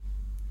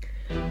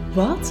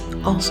Wat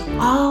als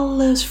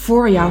alles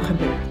voor jou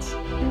gebeurt?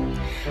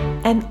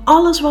 En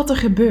alles wat er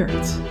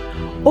gebeurt,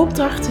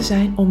 opdrachten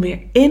zijn om weer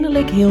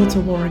innerlijk heel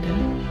te worden,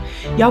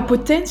 jouw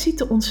potentie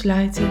te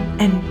ontsluiten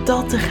en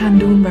dat te gaan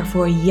doen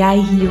waarvoor jij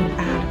hier op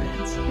aarde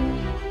bent.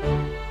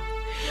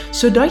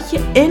 Zodat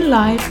je in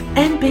life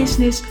en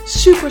business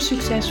super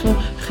succesvol,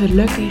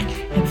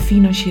 gelukkig en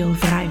financieel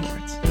vrij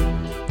wordt.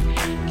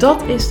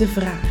 Dat is de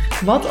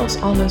vraag, wat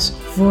als alles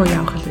voor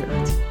jou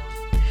gebeurt?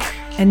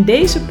 En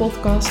deze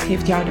podcast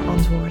geeft jou de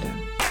antwoorden.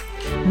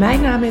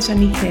 Mijn naam is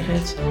Aniek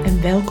Gerrits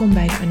en welkom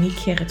bij de Aniek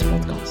Gerrits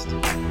podcast.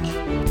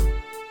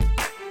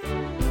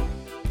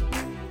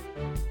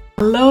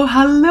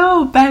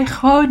 Hallo bij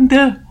gewoon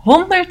de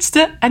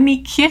 100ste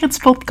Aniek Gerrits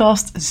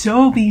podcast.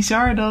 Zo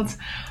bizar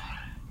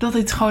dat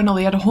dit gewoon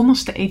alweer de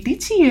 100ste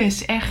editie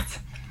is.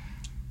 Echt.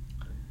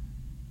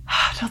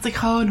 Dat ik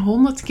gewoon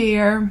 100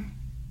 keer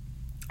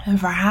een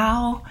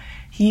verhaal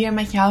hier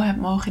met jou heb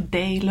mogen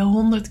delen.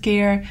 100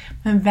 keer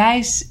mijn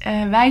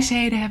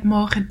wijsheden heb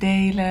mogen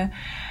delen.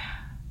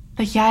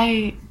 Dat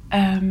jij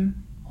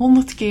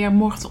 100 keer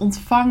mocht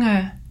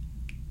ontvangen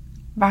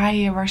waar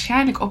je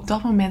waarschijnlijk op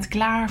dat moment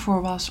klaar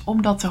voor was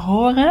om dat te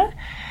horen.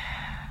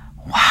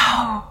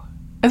 Wauw.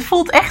 Het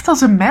voelt echt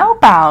als een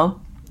mijlpaal.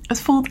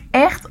 Het voelt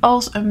echt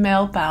als een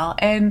mijlpaal.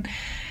 En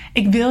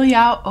ik wil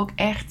jou ook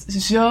echt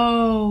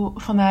zo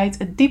vanuit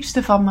het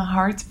diepste van mijn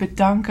hart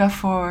bedanken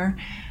voor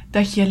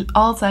dat je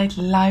altijd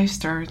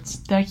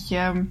luistert. Dat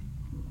je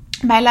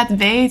mij laat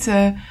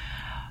weten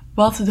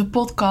wat de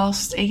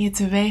podcast in je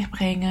teweeg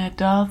brengen.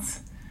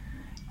 Dat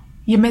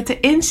je met de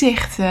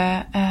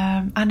inzichten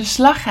aan de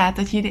slag gaat.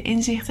 Dat je de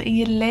inzichten in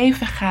je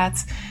leven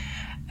gaat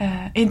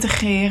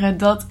integreren.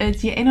 Dat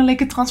het je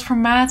innerlijke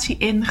transformatie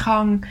in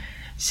gang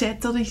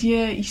zet. Dat het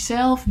je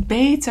jezelf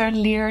beter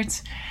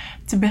leert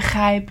te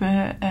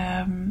begrijpen.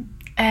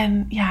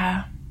 En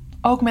ja,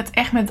 ook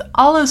met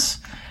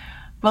alles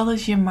wat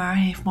het je maar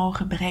heeft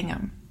mogen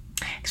brengen.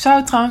 Ik zou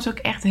het trouwens ook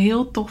echt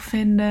heel tof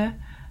vinden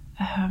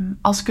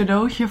als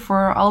cadeautje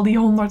voor al die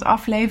 100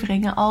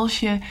 afleveringen, als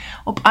je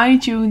op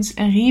iTunes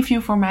een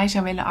review voor mij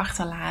zou willen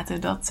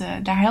achterlaten.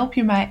 Daar help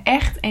je mij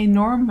echt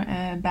enorm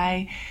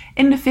bij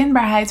in de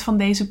vindbaarheid van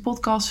deze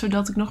podcast,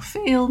 zodat ik nog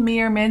veel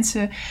meer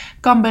mensen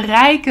kan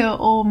bereiken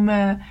om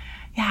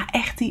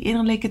echt die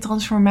innerlijke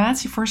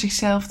transformatie voor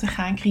zichzelf te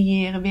gaan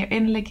creëren, weer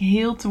innerlijk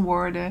heel te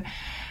worden.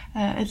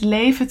 Het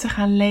leven te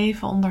gaan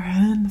leven onder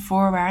hun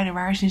voorwaarden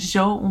waar ze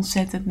zo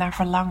ontzettend naar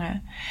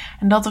verlangen.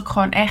 En dat ook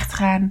gewoon echt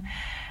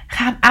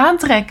gaan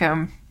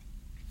aantrekken.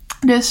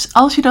 Dus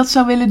als je dat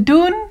zou willen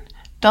doen,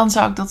 dan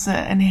zou ik dat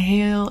een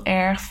heel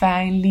erg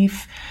fijn,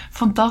 lief,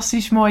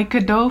 fantastisch mooi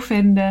cadeau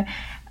vinden.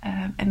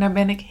 En daar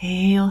ben ik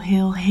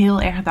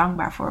heel erg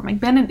dankbaar voor. Maar ik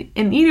ben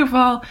in ieder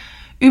geval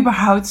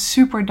überhaupt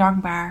super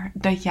dankbaar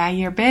dat jij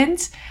hier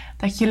bent.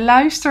 Dat je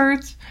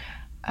luistert.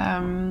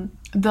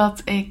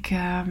 Dat ik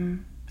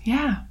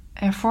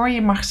er voor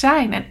je mag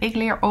zijn. En ik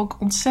leer ook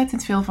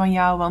ontzettend veel van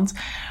jou. Want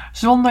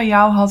zonder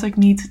jou had ik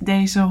niet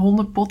deze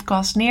 100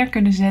 podcasts neer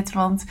kunnen zetten.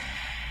 Want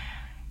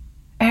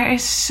er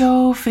is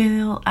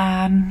zoveel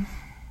aan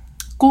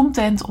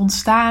content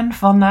ontstaan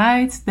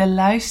vanuit de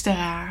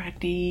luisteraar.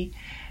 Die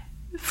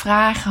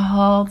vragen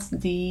had.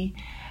 Die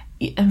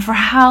een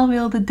verhaal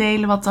wilde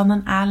delen. Wat dan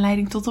een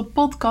aanleiding tot een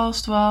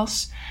podcast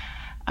was.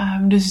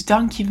 Dus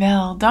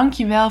dankjewel.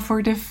 Dankjewel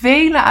voor de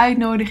vele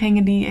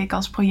uitnodigingen die ik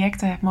als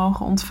projecten heb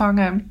mogen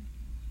ontvangen.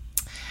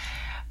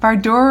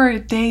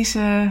 Waardoor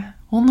deze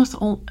 100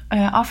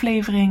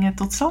 afleveringen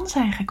tot stand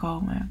zijn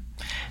gekomen.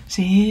 Dus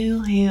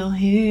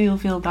heel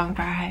veel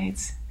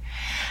dankbaarheid.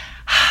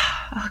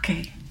 Oké.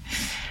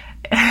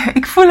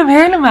 Ik voel hem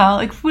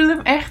helemaal. Ik voel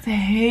hem echt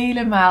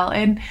helemaal.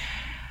 En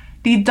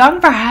die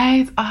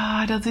dankbaarheid,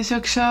 dat is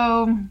ook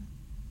zo.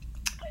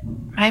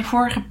 Mijn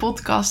vorige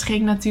podcast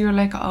ging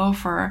natuurlijk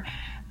over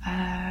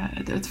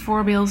het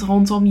voorbeeld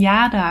rondom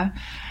Jada.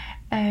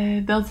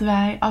 Dat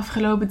wij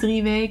afgelopen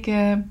 3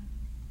 weken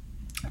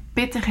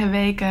pittige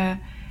weken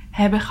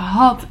hebben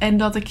gehad. En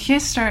dat ik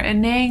gisteren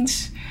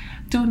ineens,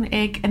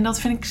 en dat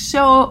vind ik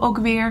zo ook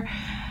weer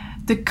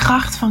de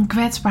kracht van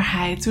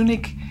kwetsbaarheid. Toen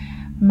ik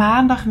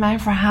maandag mijn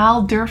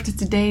verhaal durfde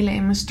te delen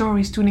in mijn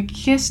stories. Toen ik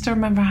gisteren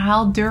mijn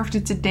verhaal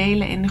durfde te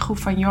delen in de groep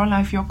van Your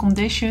Life, Your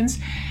Conditions.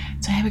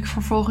 Toen heb ik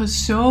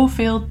vervolgens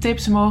zoveel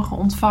tips mogen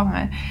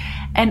ontvangen.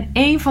 En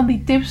een van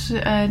die tips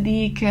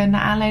die ik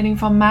naar aanleiding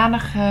van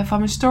maandag van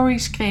mijn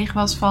stories kreeg,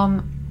 was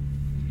van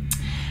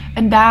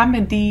een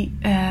dame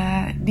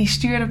die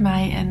stuurde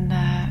mij een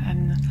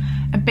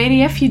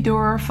pdfje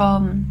door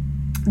van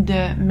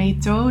de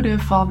methode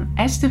van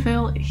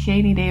Esteville.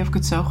 Geen idee of ik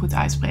het zo goed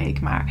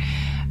uitspreek, maar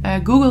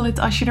Google het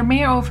als je er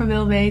meer over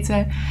wil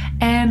weten.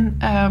 En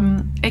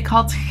ik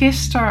had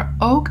gisteren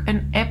ook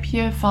een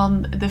appje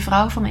van de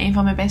vrouw van een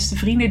van mijn beste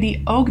vrienden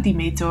die ook die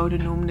methode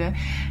noemde.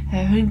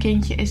 Hun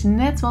kindje is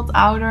net wat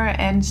ouder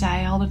en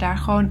zij hadden daar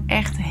gewoon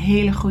echt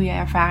hele goede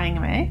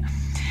ervaringen mee.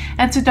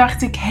 En toen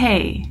dacht ik,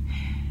 hey,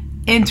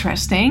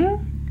 interesting.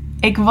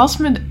 ik was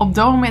me op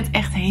dat moment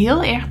echt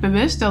heel erg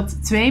bewust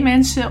dat 2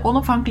 mensen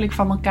onafhankelijk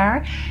van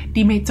elkaar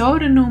die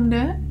methode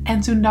noemden. En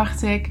toen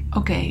dacht ik,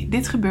 oké,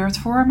 dit gebeurt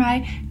voor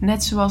mij.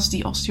 Net zoals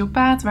die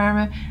osteopaat waar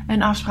we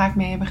een afspraak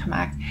mee hebben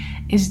gemaakt.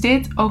 Is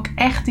dit ook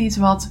echt iets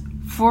wat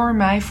voor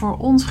mij, voor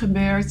ons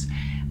gebeurt?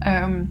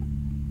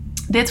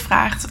 Dit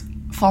vraagt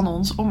van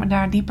ons om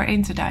daar dieper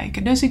in te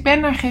duiken. Dus ik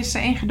ben daar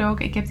gisteren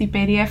ingedoken. Ik heb die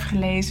pdf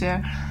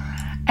gelezen.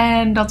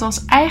 En dat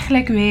was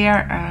eigenlijk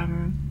weer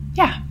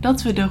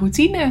dat we de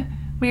routine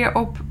weer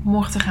op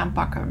mochten gaan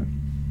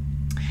pakken.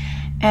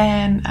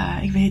 En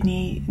ik weet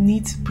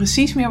niet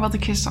precies meer wat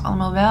ik gisteren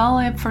allemaal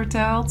wel heb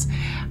verteld.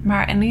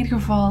 Maar in ieder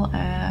geval,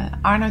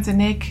 Arnoud en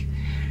ik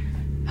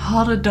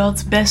hadden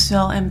dat best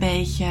wel een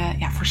beetje...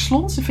 Ja,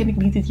 verslonsen vind ik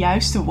niet het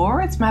juiste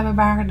woord. Maar we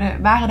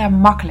waren daar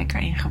makkelijker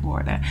in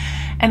geworden.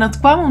 En dat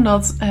kwam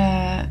omdat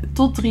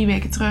tot 3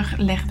 weken terug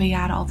legde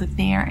Jade altijd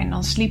neer. En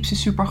dan sliep ze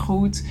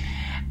supergoed.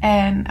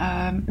 En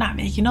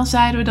dan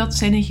zeiden we dat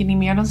zinnetje niet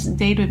meer. Dan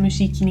deden we het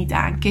muziekje niet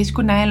aan. Kees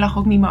Konijn lag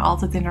ook niet meer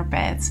altijd in haar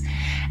bed.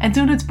 En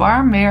toen het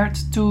warm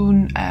werd,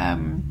 toen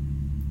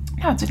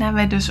hebben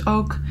wij dus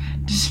ook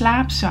de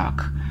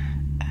slaapzak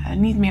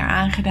niet meer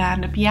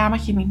aangedaan. De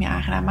pyjamaatje niet meer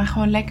aangedaan. Maar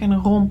gewoon lekker een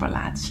romper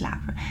laten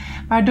slapen.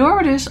 Waardoor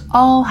we dus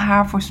al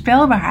haar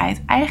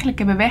voorspelbaarheid eigenlijk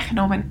hebben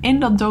weggenomen. En in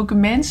dat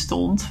document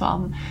stond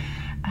van...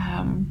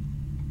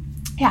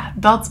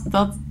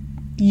 dat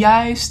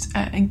juist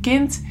een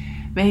kind...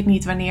 weet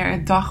niet wanneer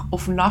het dag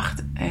of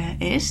nacht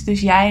is.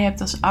 Dus jij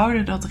hebt als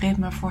ouder dat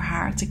ritme voor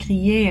haar te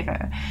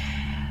creëren.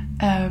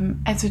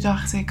 En toen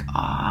dacht ik...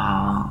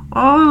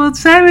 wat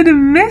zijn we de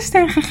mist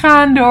in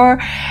gegaan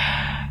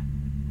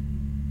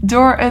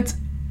door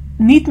het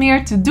niet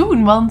meer te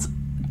doen. Want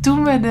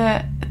toen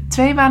we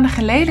 2 maanden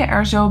geleden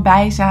er zo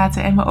bij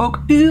zaten... en we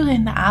ook uren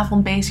in de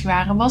avond bezig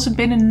waren... was het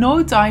binnen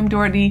no time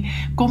door die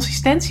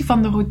consistentie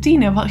van de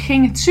routine...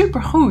 ging het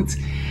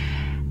supergoed.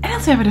 En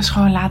dat hebben we dus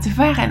gewoon laten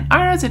varen. En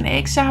Arnoud en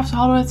ik, s'avonds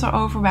hadden we het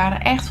erover. We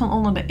waren echt van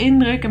onder de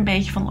indruk. Een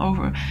beetje van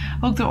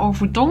ook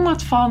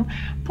eroverdonderd van...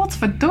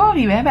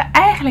 potverdorie, we hebben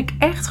eigenlijk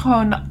echt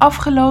gewoon de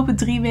afgelopen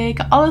 3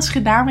 weken... alles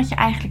gedaan wat je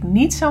eigenlijk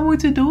niet zou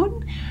moeten doen.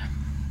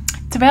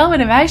 Terwijl we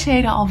de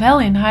wijsheden al wel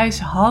in huis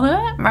hadden.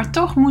 Maar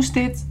toch moest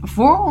dit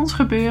voor ons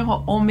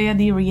gebeuren om weer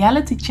die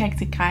reality check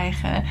te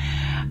krijgen.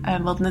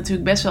 Wat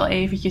natuurlijk best wel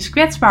eventjes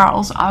kwetsbaar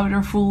als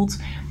ouder voelt...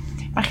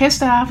 Maar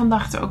gisteravond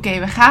dachten we, oké,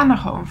 we gaan er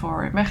gewoon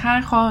voor.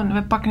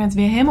 We pakken het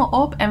weer helemaal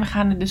op. En we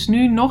gaan het dus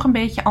nu nog een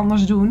beetje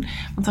anders doen.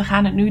 Want we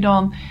gaan het nu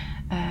dan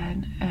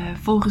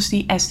volgens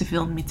die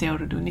Esteville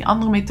methode doen. Die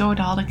andere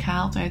methode had ik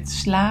gehaald uit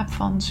Slaap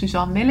van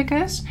Suzanne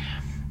Willekes.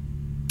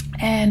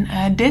 En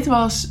dit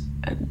was...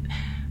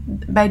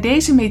 bij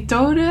deze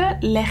methode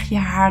leg je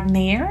haar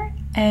neer.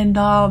 En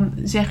dan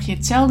zeg je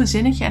hetzelfde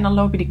zinnetje en dan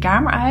loop je de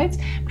kamer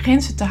uit.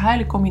 Begint ze te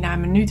huilen, kom je na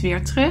een minuut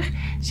weer terug.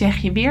 Zeg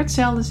je weer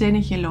hetzelfde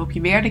zinnetje, loop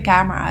je weer de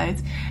kamer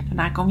uit.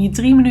 Daarna kom je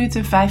 3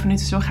 minuten, 5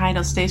 minuten, zo ga je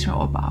dat steeds meer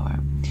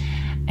opbouwen.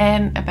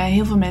 En bij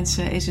heel veel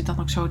mensen is het dan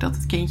ook zo dat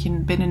het kindje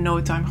binnen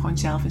no time gewoon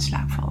zelf in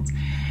slaap valt.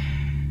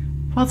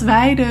 Wat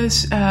wij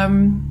dus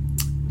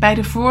bij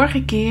de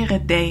vorige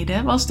keren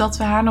deden, was dat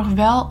we haar nog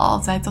wel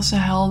altijd als ze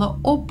huilde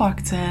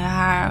oppakten.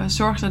 Haar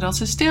zorgden dat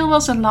ze stil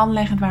was en dan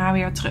legden we haar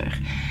weer terug.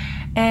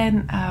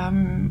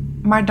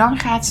 Maar dan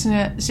gaat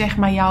ze, zeg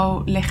maar,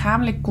 jouw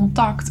lichamelijk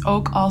contact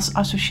ook als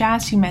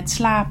associatie met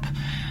slaap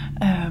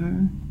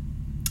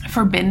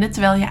verbinden.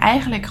 Terwijl je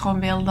eigenlijk gewoon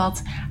wil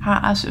dat haar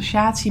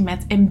associatie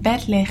met in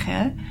bed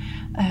liggen,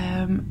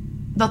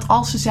 dat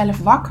als ze zelf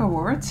wakker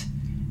wordt,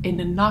 in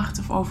de nacht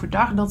of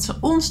overdag, dat ze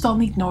ons dan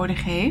niet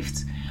nodig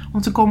heeft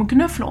om te komen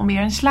knuffelen, om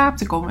weer in slaap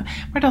te komen.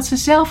 Maar dat ze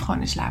zelf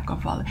gewoon in slaap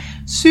kan vallen.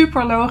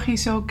 Super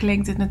logisch, zo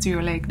klinkt het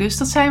natuurlijk. Dus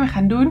dat zijn we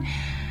gaan doen.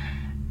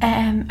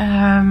 En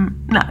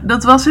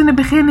dat was in het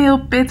begin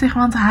heel pittig,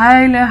 want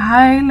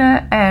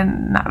huilen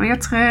en weer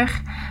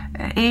terug.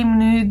 1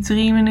 minuut,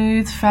 3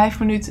 minuten, 5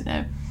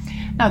 minuten.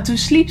 Toen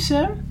sliep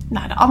ze.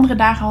 De andere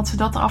dagen had ze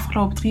dat de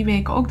afgelopen 3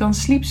 weken ook. Dan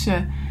sliep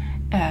ze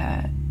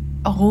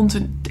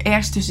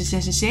ergens tussen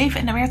 6 en 7.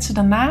 En dan werd ze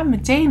daarna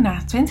meteen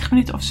na 20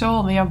 minuten of zo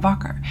alweer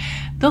wakker.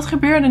 Dat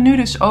gebeurde nu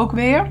dus ook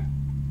weer.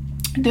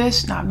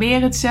 Dus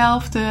weer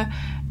hetzelfde.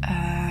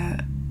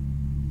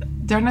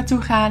 Er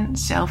naartoe gaan,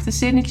 hetzelfde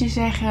zinnetje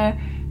zeggen,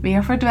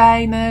 weer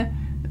verdwijnen.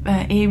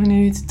 1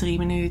 minuut, 3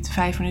 minuten,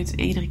 5 minuten,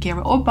 iedere keer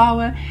weer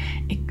opbouwen.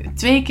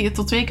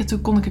 Tot 2 keer toe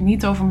kon ik het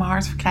niet over mijn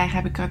hart verkrijgen.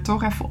 Heb ik haar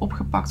toch even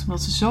opgepakt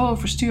omdat ze zo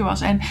overstuur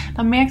was. En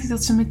dan merkte ik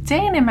dat ze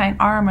meteen in mijn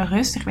armen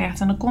rustig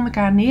werd. En dan kon ik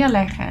haar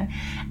neerleggen.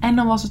 En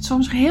dan was het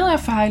soms heel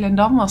even huilen en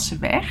dan was ze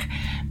weg.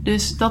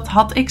 Dus dat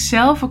had ik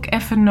zelf ook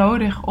even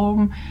nodig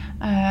om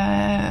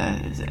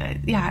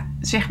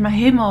zeg maar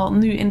helemaal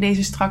nu in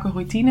deze strakke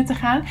routine te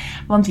gaan.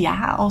 Want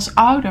ja, als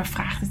ouder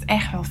vraagt het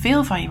echt wel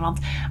veel van je. Want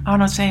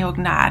Arnoud zei ook,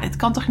 dit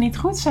kan toch niet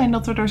goed zijn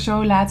dat we er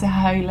zo laten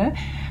huilen.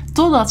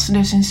 Totdat ze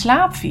dus in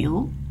slaap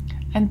viel.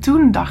 En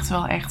toen dachten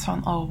we wel echt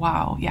van, oh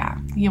wauw, ja,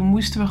 hier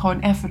moesten we gewoon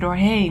even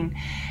doorheen.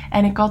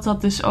 En ik had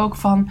dat dus ook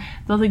van,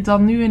 dat ik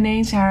dan nu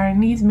ineens haar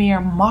niet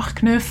meer mag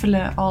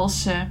knuffelen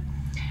als ze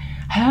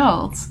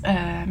huilt.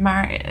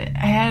 Maar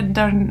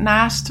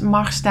daarnaast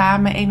mag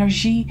staan mijn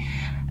energie.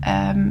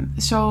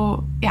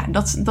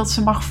 Dat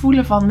ze mag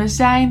voelen van we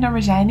zijn er,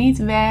 we zijn niet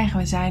weg,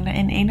 we zijn er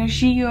in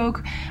energie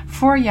ook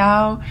voor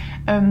jou.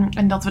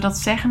 En dat we dat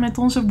zeggen met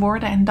onze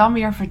woorden en dan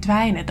weer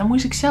verdwijnen. Dan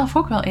moest ik zelf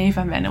ook wel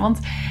even aan wennen. Want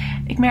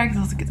ik merkte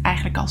dat ik het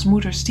eigenlijk als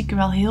moeder stiekem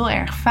wel heel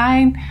erg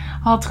fijn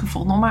had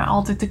gevonden om haar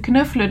altijd te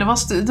knuffelen.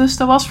 Dus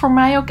dat was voor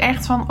mij ook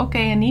echt van oké,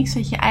 Aniek,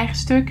 zet je eigen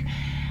stuk.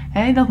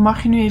 Dat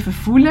mag je nu even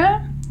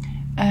voelen.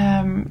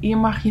 Je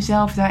mag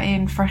jezelf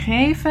daarin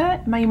vergeven.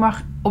 Maar je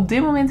mag op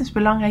dit moment is het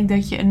belangrijk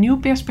dat je een nieuw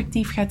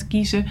perspectief gaat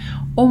kiezen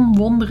om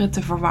wonderen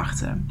te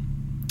verwachten.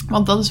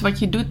 Want dat is wat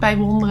je doet bij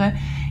wonderen.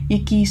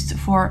 Je kiest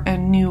voor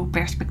een nieuw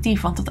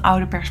perspectief. Want dat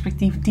oude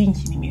perspectief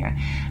dient je niet meer.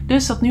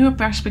 Dus dat nieuwe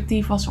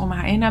perspectief was om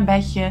haar in haar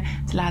bedje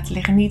te laten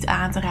liggen. Niet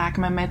aan te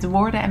raken. Maar met de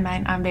woorden en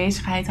mijn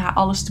aanwezigheid haar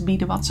alles te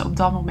bieden wat ze op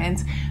dat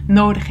moment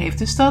nodig heeft.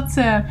 Dus dat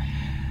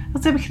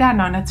heb ik gedaan.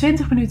 Nou, na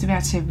 20 minuten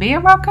werd ze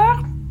weer wakker.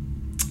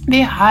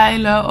 Weer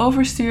huilen,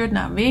 overstuurd.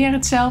 Nou, weer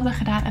hetzelfde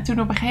gedaan. En toen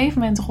op een gegeven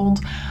moment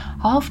rond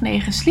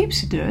 8:30 sliep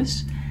ze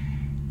dus.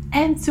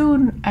 En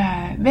toen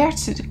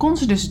kon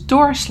ze dus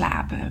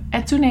doorslapen.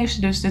 En toen heeft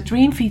ze dus de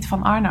Dreamfeed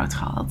van Arnoud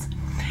gehad.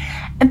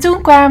 En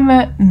toen kwamen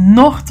we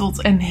nog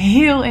tot een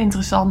heel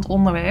interessant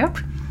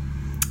onderwerp.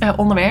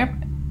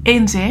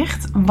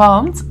 Inzicht.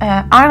 Want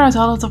Arnoud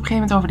had het op een gegeven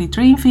moment over die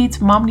Dreamfeed.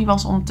 Mam die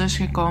was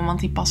ondertussen gekomen, want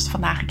die past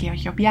vandaag een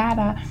keertje op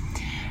Jada.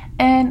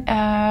 En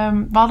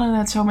we hadden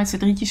het zo met z'n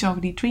drietjes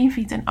over die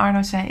Dreamfeed. En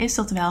Arnoud zei, is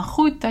dat wel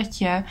goed dat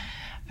je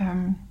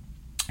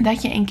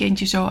een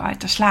kindje zo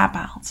uit de slaap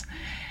haalt?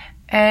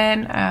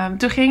 En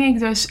toen ging ik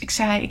dus, ik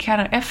zei, ik ga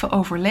er even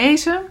over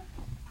lezen.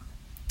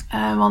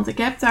 Want ik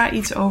heb daar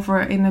iets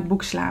over in het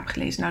boek Slaap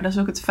gelezen. Nou, dat is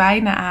ook het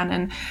fijne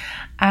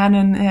aan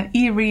een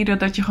e-reader,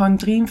 dat je gewoon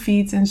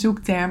Dreamfeed, een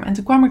zoekterm. En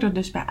toen kwam ik er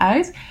dus bij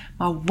uit.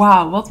 Maar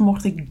wauw, wat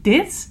mocht ik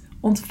dit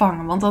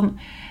ontvangen? Want dan,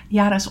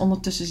 ja, dat is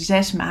ondertussen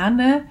 6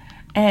 maanden.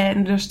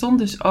 En er stond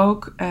dus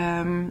ook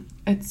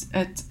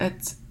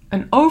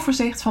een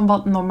overzicht van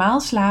wat normaal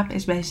slapen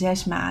is bij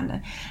 6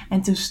 maanden.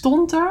 En toen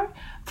stond er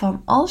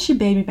van als je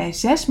baby bij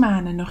 6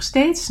 maanden nog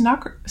steeds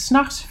 's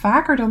nachts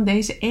vaker dan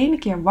deze ene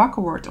keer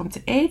wakker wordt om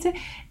te eten,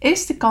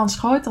 is de kans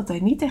groot dat hij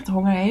niet echt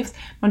honger heeft,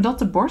 maar dat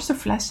de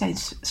borstenfles zijn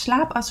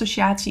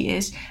slaapassociatie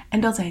is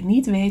en dat hij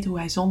niet weet hoe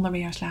hij zonder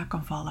weer in slaap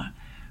kan vallen.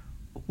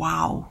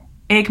 Wauw,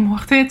 ik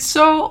mocht dit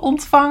zo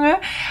ontvangen,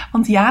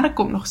 want ja, dat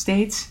komt nog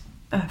steeds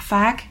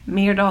vaak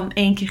meer dan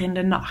 1 keer in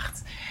de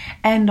nacht.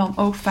 En dan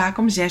ook vaak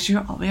om 6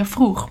 uur alweer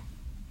vroeg.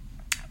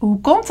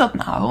 Hoe komt dat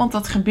nou? Want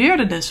dat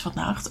gebeurde dus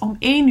vannacht. Om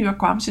 1 uur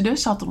kwam ze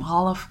dus. Ze had om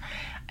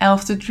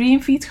 10:30 de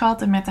Dreamfeed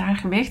gehad. En met haar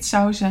gewicht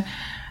zou ze,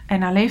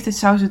 en haar leeftijd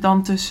zou ze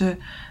dan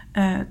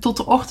tot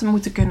de ochtend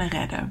moeten kunnen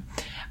redden.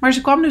 Maar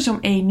ze kwam dus om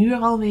 1 uur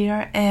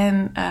alweer.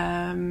 En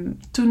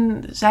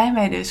toen zijn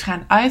wij dus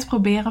gaan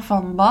uitproberen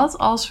van wat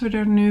als we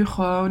er nu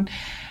gewoon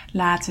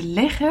laten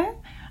liggen.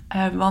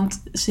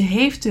 Want ze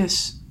heeft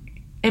dus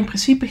in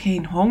principe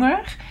geen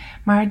honger.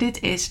 Maar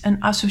dit is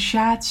een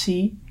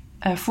associatie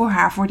voor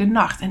haar voor de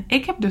nacht. En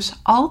ik heb dus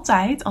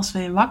altijd, als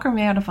we wakker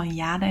werden van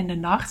Jada in de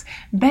nacht,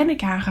 ben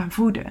ik haar gaan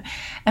voeden.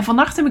 En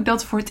vannacht heb ik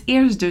dat voor het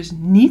eerst dus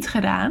niet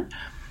gedaan.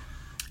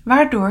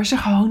 Waardoor ze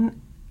gewoon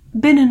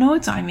binnen no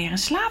time weer in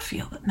slaap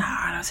viel.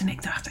 Nou, en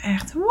ik dacht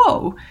echt,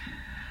 wow,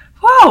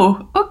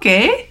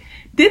 oké,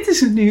 dit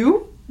is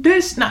nieuw.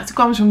 Dus, nou, toen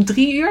kwam ze om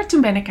 3 uur.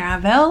 Toen ben ik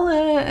haar wel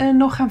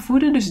nog gaan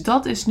voeden. Dus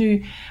dat is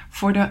nu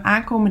voor de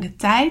aankomende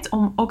tijd.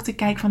 Om ook te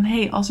kijken van,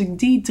 hé, als ik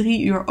die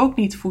 3 uur ook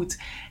niet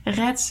voed,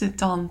 redt ze het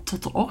dan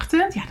tot de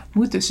ochtend? Ja, dat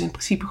moet dus in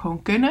principe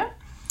gewoon kunnen.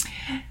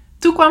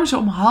 Toen kwam ze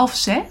om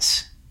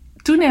 5:30.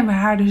 Toen hebben we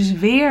haar dus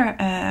weer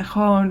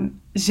gewoon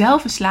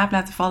zelf in slaap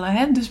laten vallen.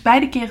 Hè? Dus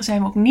beide keren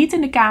zijn we ook niet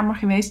in de kamer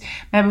geweest.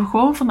 We hebben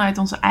gewoon vanuit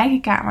onze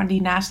eigen kamer,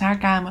 die naast haar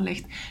kamer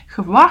ligt,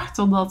 gewacht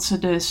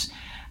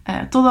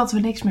totdat we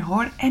niks meer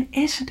hoorden. En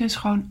is ze dus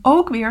gewoon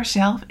ook weer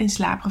zelf in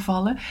slaap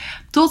gevallen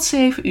tot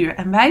 7 uur.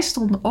 En wij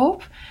stonden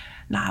op.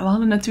 Nou, we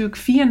hadden natuurlijk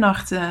 4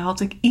 nachten, had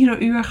ik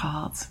ieder uur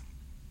gehad.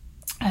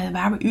 We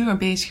waren uren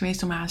bezig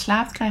geweest om haar in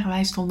slaap te krijgen.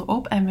 Wij stonden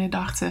op en we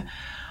dachten,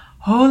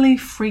 holy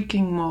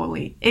freaking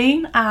moly.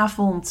 1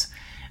 avond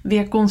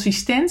weer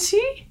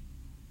consistentie.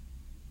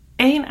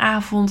 1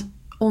 avond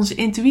onze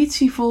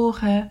intuïtie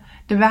volgen.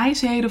 De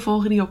wijsheden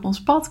volgen die op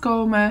ons pad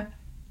komen.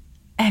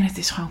 En het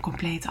is gewoon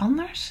compleet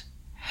anders.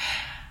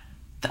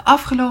 De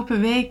afgelopen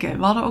weken,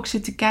 we hadden ook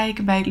zitten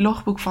kijken bij het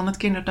logboek van het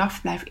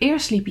kinderdagverblijf.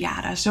 Eerst sliep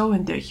Jada zo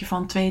een dutje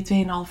van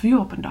 2,5 uur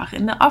op een dag.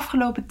 In de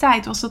afgelopen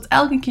tijd was dat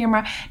elke keer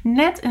maar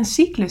net een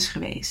cyclus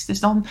geweest. Dus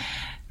dan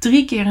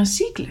 3 keer een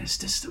cyclus.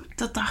 Dus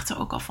dat dachten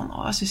we ook al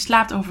van, ze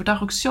slaapt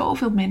overdag ook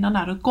zoveel minder.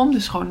 Nou, dat komt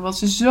dus gewoon omdat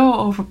ze zo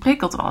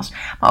overprikkeld was.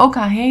 Maar ook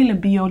haar hele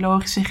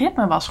biologische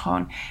ritme was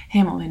gewoon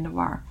helemaal in de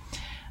war.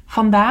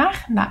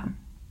 Vandaag,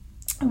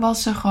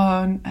 was ze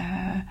gewoon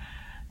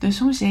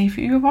dus om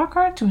 7 uur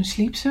wakker. Toen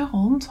sliep ze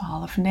rond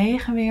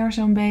 8:30 weer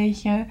zo'n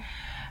beetje.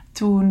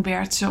 Toen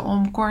werd ze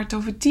om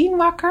 9:15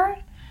 wakker.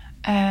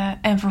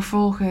 En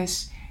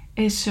vervolgens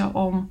is ze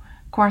om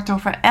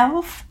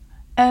 11:15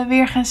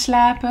 weer gaan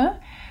slapen.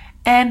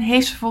 En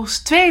heeft ze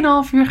volgens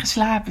 2,5 uur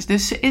geslapen.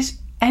 Dus ze is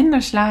en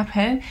de slaap,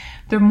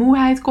 de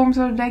moeheid komt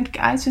er denk ik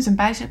uit. Ze is een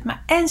bijzet.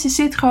 En ze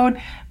zit gewoon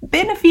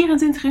binnen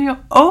 24 uur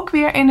ook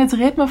weer in het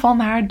ritme van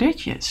haar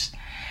dutjes.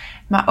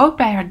 Maar ook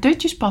bij haar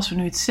dutjes passen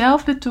we nu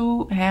hetzelfde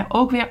toe.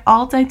 Ook weer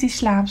altijd die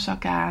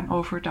slaapzak aan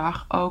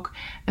overdag. Ook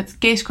het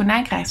Kees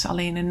Konijn krijgt ze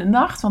alleen in de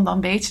nacht. Want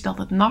dan weet ze dat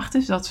het nacht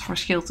is. Dat is het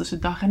verschil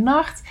tussen dag en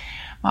nacht.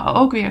 Maar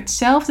ook weer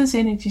hetzelfde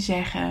zinnetje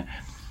zeggen.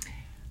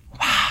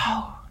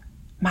 Wauw,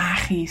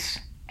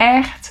 magisch.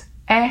 Echt,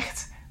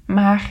 echt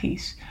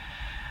magisch.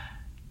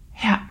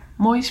 Ja,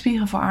 mooie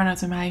spiegel voor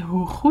Arnoud en mij.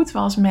 Hoe goed we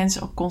als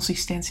mensen op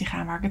consistentie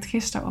gaan. Waar ik het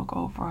gisteren ook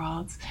over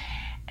had.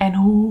 En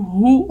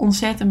hoe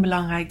ontzettend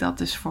belangrijk dat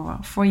dus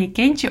voor je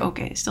kindje ook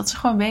is. Dat ze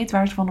gewoon weet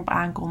waar ze van op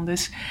aankomt.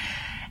 Dus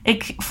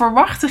ik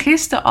verwachtte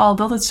gisteren al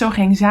dat het zo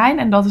ging zijn.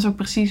 En dat is ook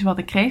precies wat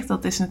ik kreeg.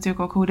 Dat is natuurlijk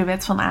ook hoe de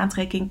wet van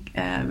aantrekking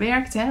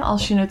werkt.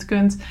 Als je het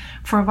kunt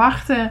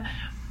verwachten,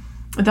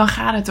 dan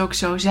gaat het ook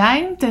zo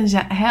zijn.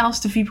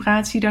 Als de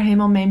vibratie er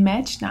helemaal mee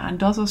matcht. Nou,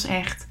 dat was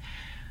echt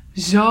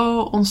zo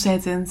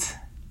ontzettend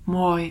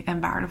mooi en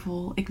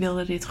waardevol. Ik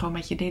wilde dit gewoon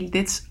met je delen.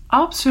 Dit is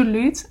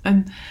absoluut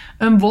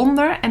een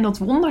wonder. En dat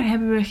wonder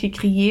hebben we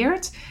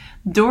gecreëerd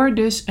door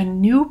dus een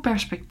nieuw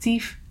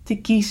perspectief te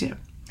kiezen.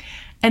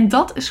 En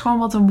dat is gewoon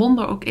wat een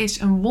wonder ook is.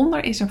 Een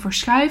wonder is een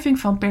verschuiving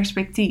van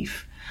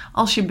perspectief.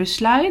 Als je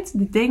besluit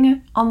de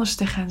dingen anders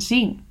te gaan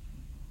zien.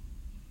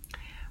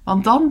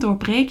 Want dan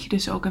doorbreek je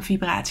dus ook een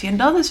vibratie. En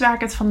dat is waar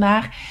ik het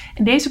vandaag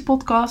in deze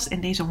podcast,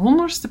 in deze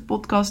 100ste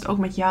podcast ook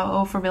met jou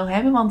over wil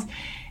hebben. Want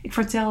ik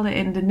vertelde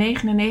in de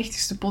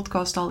 99ste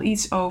podcast al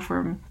iets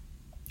over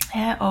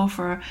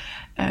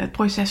het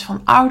proces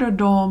van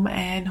ouderdom.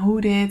 En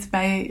hoe dit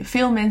bij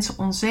veel mensen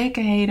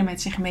onzekerheden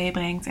met zich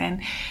meebrengt. En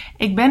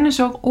ik ben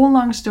dus ook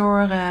onlangs door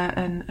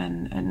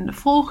een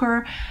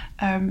volger,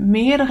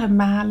 meerdere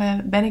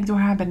malen ben ik door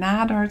haar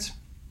benaderd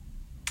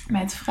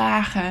met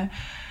vragen.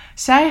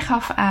 Zij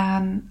gaf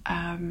aan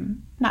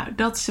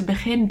dat ze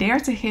begin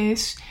 30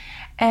 is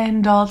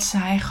en dat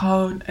zij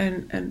gewoon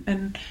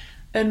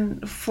een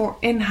voor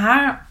in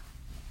haar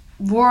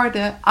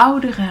woorden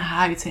oudere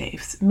huid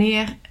heeft.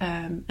 Meer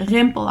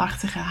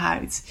rimpelachtige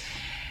huid.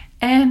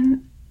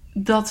 En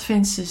dat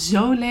vindt ze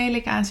zo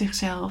lelijk aan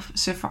zichzelf.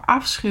 Ze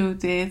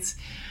verafschuwt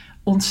dit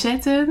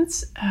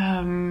ontzettend.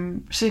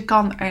 Ze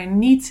kan er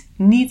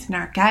niet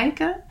naar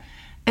kijken.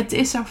 Het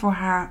is er voor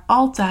haar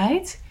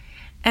altijd.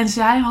 En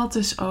zij had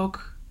dus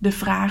ook de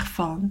vraag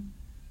van,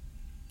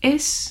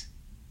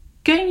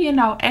 kun je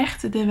nou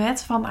echt de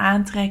wet van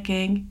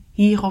aantrekking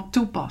hierop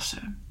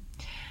toepassen?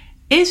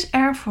 Is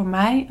er voor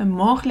mij een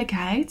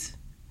mogelijkheid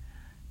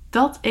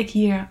dat ik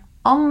hier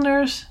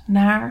anders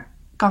naar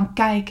kan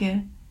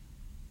kijken?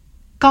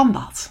 Kan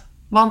dat?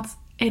 Want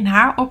in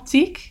haar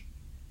optiek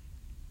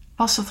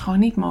was dat gewoon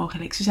niet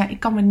mogelijk. Ze zei, ik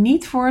kan me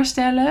niet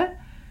voorstellen,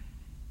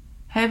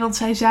 want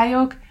zij zei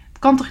ook, het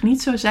kan toch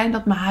niet zo zijn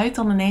dat mijn huid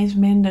dan ineens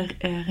minder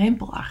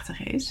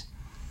rimpelachtig is?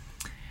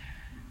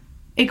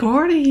 Ik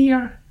hoorde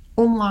hier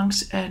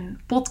onlangs een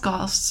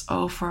podcast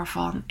over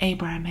van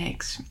Abraham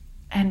Hicks.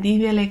 En die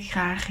wil ik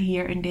graag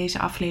hier in deze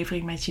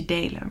aflevering met je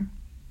delen.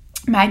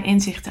 Mijn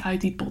inzichten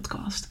uit die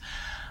podcast.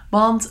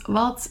 Want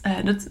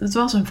het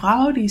was een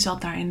vrouw die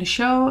zat daar in de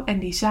show en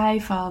die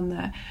zei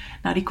van,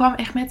 die kwam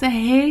echt met een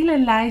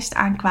hele lijst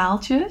aan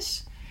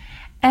kwaaltjes.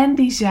 En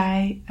die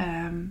zei,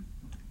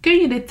 kun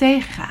je dit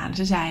tegengaan?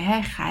 Ze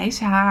zei, grijs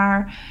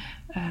haar,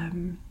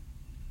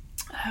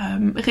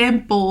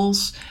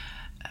 rimpels,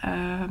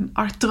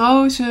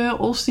 artrose,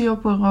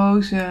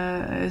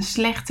 osteoporose,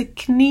 slechte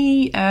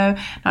knie.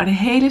 De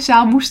hele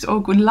zaal moest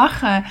ook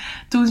lachen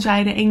toen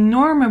zij de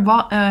enorme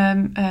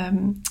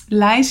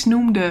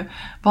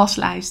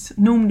waslijst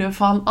noemde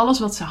van alles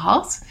wat ze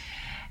had.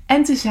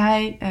 En toen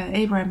zei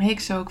Abraham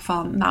Hicks ook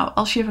van,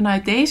 als je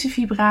vanuit deze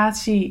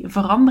vibratie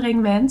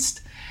verandering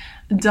wenst,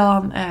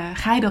 dan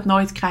ga je dat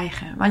nooit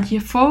krijgen. Want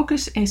je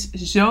focus is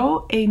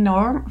zo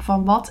enorm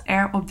van wat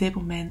er op dit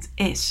moment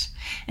is.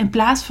 In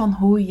plaats van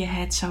hoe je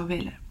het zou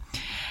willen.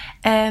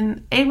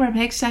 En Abraham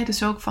Hicks zei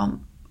dus ook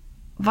van,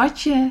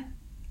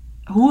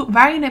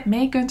 waar je het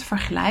mee kunt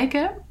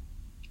vergelijken,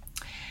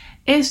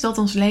 is dat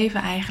ons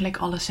leven eigenlijk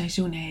alle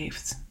seizoenen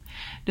heeft.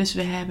 Dus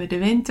we hebben de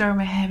winter,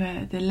 we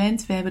hebben de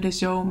lente, we hebben de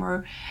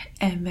zomer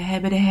en we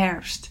hebben de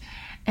herfst.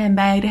 En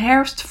bij de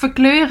herfst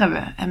verkleuren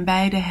we. En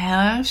bij de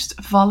herfst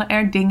vallen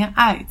er dingen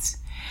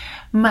uit.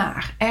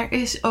 Maar er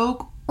is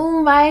ook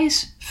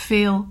onwijs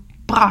veel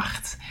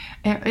pracht.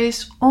 Er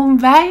is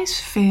onwijs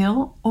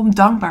veel om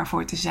dankbaar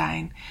voor te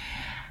zijn.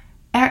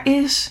 Er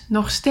is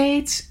nog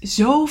steeds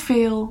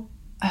zoveel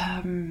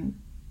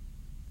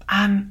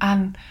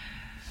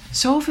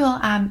zoveel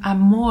aan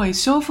mooi,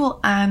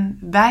 zoveel aan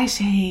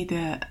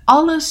wijsheden.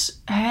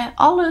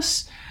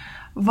 Alles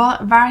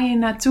waar je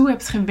naartoe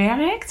hebt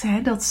gewerkt,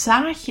 dat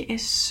zaadje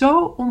is zo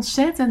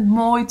ontzettend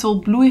mooi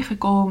tot bloei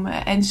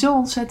gekomen en zo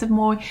ontzettend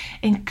mooi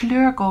in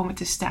kleur komen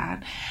te staan.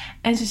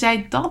 En ze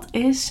zei, dat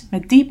is,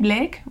 met die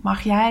blik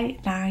mag jij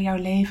naar jouw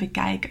leven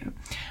kijken.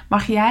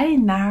 Mag jij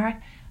naar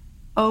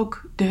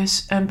ook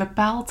dus een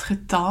bepaald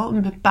getal,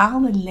 een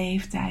bepaalde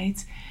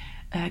leeftijd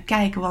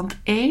kijken. Want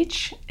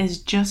age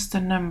is just a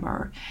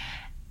number.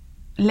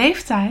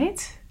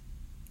 Leeftijd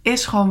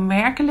is gewoon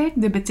werkelijk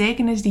de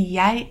betekenis die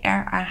jij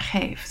eraan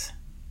geeft.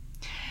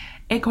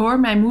 Ik hoor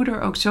mijn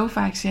moeder ook zo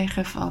vaak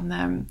zeggen van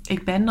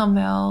ik ben dan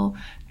wel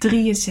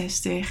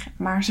 63,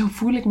 maar zo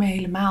voel ik me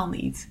helemaal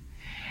niet.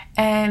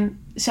 En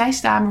zij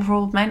staan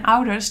bijvoorbeeld, mijn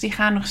ouders, die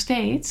gaan nog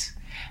steeds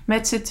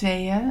met z'n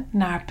tweeën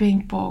naar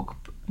Pinkpop,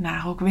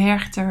 naar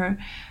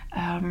Rockwerchter.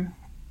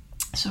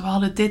 We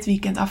hadden dit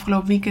weekend,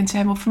 afgelopen weekend,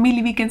 zijn we op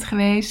familieweekend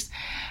geweest.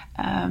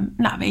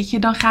 Weet je,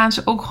 dan gaan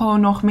ze ook gewoon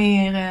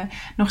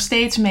nog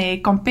steeds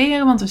mee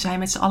kamperen. Want we zijn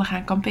met z'n allen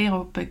gaan kamperen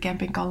op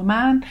camping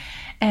Kallemaan.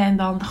 En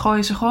dan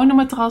gooien ze gewoon een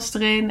matras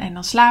erin. En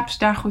dan slapen ze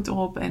daar goed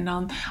op. En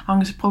dan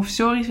hangen ze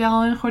provisorisch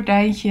wel een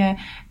gordijntje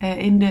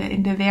in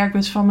de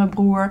werkbus van mijn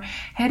broer.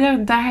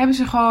 Daar hebben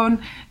ze gewoon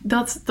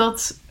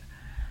dat.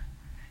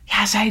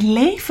 Ja, zij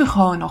leven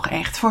gewoon nog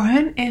echt. Voor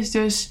hun is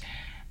dus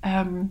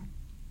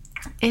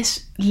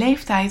is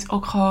leeftijd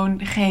ook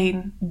gewoon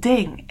geen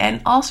ding.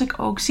 En als ik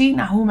ook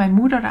zie hoe mijn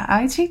moeder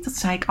eruit ziet, dat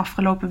zei ik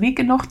afgelopen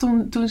weekend nog,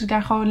 toen ze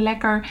daar gewoon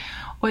lekker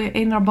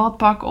in haar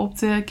badpak op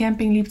de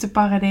camping liep te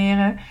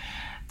paraderen.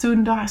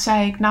 Toen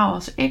zei ik,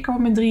 als ik er op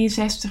mijn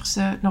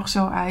 63ste nog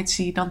zo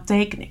uitzie, dan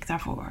teken ik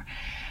daarvoor.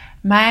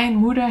 Mijn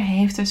moeder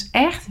heeft dus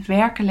echt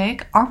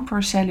werkelijk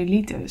amper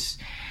cellulitis.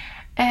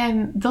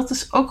 En dat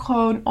is ook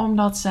gewoon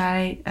omdat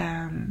zij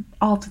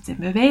altijd in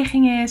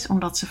beweging is.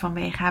 Omdat ze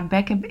vanwege haar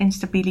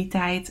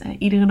bekkeninstabiliteit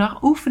iedere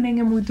dag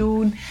oefeningen moet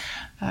doen.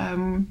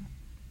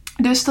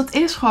 Dus dat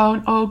is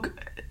gewoon ook.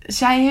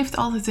 Zij heeft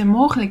altijd in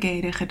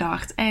mogelijkheden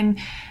gedacht. En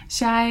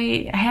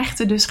zij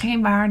hechten dus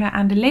geen waarde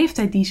aan de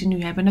leeftijd die ze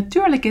nu hebben.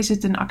 Natuurlijk is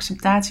het een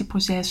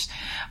acceptatieproces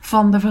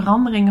van de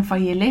veranderingen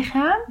van je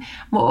lichaam.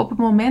 Maar op het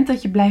moment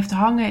dat je blijft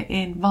hangen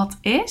in wat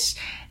is,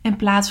 in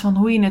plaats van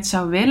hoe je het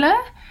zou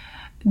willen,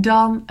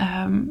 dan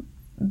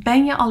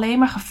ben je alleen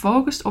maar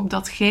gefocust op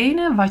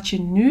datgene wat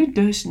je nu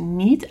dus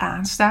niet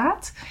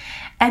aanstaat.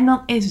 En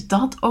dan is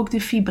dat ook de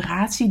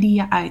vibratie die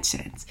je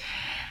uitzendt.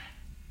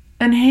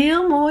 Een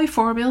heel mooi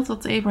voorbeeld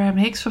dat Abraham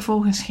Hicks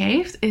vervolgens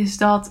geeft, is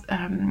dat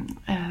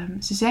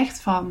ze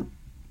zegt van,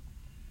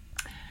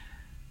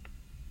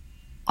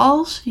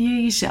 als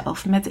je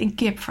jezelf met een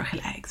kip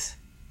vergelijkt,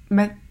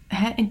 met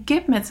een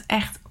kip met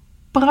echt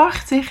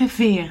prachtige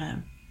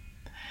veren.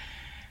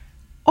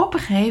 Op een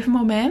gegeven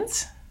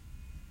moment,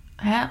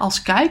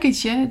 als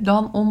kuikentje,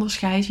 dan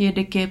onderscheid je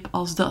de kip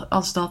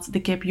als dat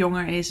de kip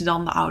jonger is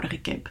dan de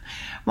oudere kip.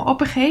 Maar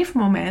op een gegeven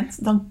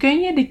moment, dan kun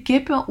je de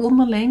kippen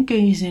onderling,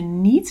 kun je ze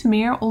niet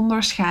meer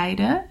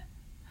onderscheiden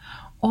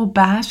op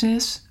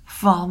basis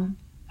van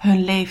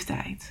hun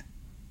leeftijd.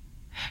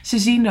 Ze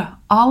zien er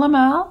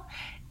allemaal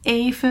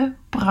even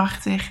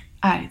prachtig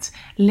uit.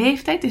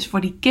 Leeftijd is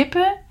voor die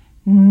kippen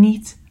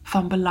niet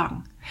van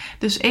belang.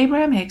 Dus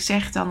Abraham Hicks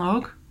zegt dan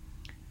ook,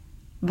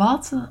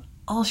 wat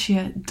als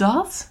je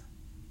dat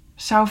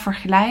zou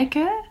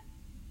vergelijken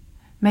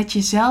met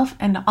jezelf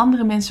en de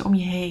andere mensen om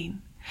je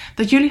heen?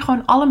 Dat jullie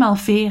gewoon allemaal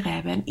veren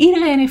hebben. En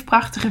iedereen heeft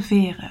prachtige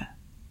veren.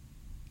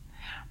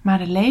 Maar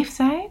de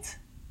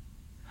leeftijd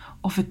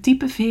of het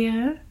type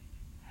veren,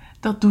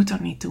 dat doet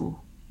er niet toe.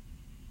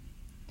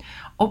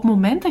 Op het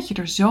moment dat je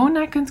er zo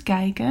naar kunt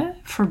kijken,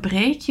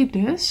 verbreek je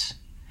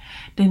dus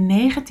de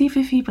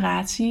negatieve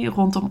vibratie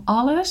rondom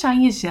alles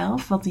aan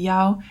jezelf wat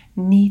jou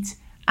niet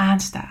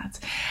aanstaat.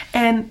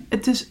 En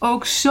het is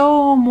ook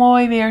zo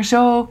mooi weer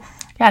zo.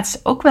 Ja, het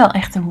is ook wel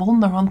echt een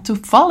wonder. Want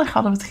toevallig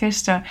hadden we het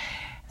gisteren.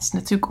 Het is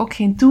natuurlijk ook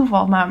geen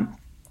toeval, maar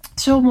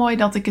zo mooi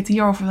dat ik het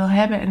hierover wil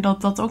hebben. En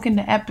dat ook in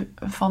de app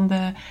van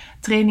de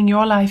training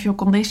Your Life, Your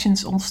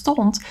Conditions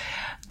ontstond.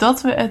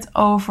 Dat we het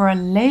over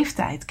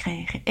leeftijd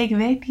kregen. Ik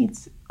weet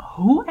niet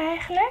hoe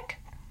eigenlijk.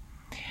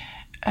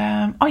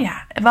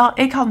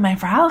 Ik had mijn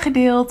verhaal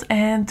gedeeld.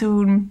 En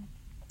toen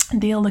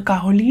deelde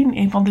Carolien,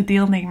 een van de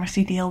deelnemers,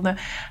 die deelde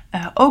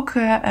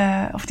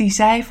die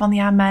zei van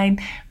ja,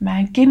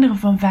 mijn kinderen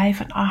van 5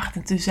 en 8.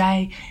 En toen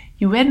zei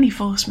Wendy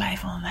volgens mij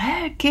van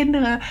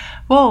kinderen,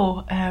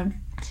 wow.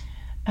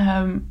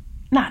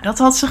 Dat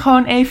had ze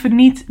gewoon even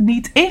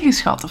niet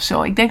ingeschat of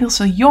zo. Ik denk dat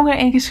ze jonger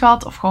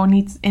ingeschat of gewoon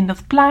niet in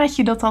dat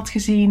plaatje dat had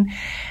gezien.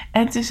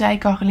 En toen zei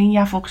Carolien,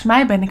 ja, volgens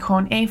mij ben ik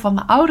gewoon een van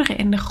de ouderen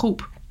in de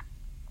groep.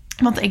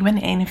 Want ik ben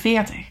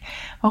 41.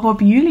 Waarop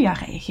Julia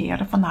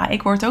reageerde van,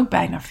 ik word ook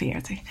bijna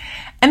 40.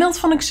 En dat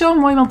vond ik zo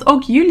mooi, want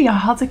ook Julia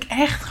had ik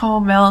echt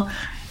gewoon wel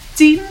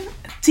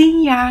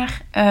 10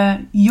 jaar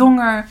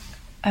jonger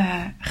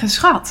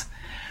geschat.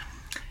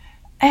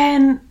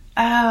 En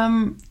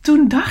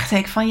toen dacht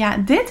ik van, ja,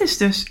 dit is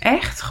dus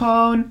echt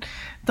gewoon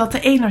dat de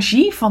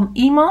energie van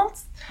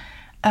iemand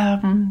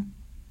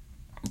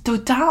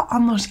totaal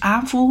anders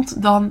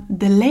aanvoelt dan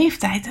de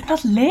leeftijd. En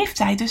dat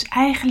leeftijd dus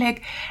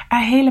eigenlijk er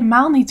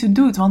helemaal niet toe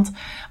doet. Want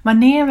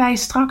wanneer wij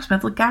straks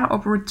met elkaar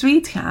op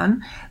retreat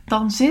gaan,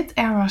 dan zit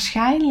er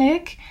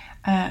waarschijnlijk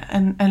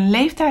een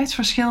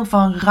leeftijdsverschil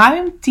van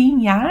ruim 10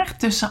 jaar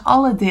tussen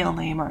alle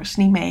deelnemers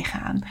die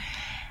meegaan.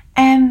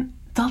 En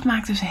dat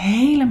maakt dus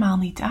helemaal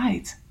niet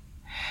uit.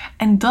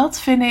 En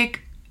dat vind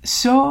ik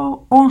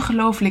zo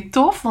ongelooflijk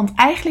tof. Want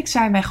eigenlijk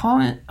zijn wij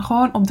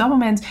gewoon op dat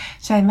moment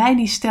zijn wij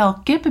die stel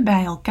kippen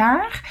bij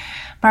elkaar.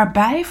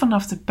 Waarbij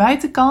vanaf de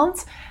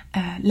buitenkant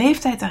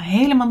leeftijd er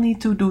helemaal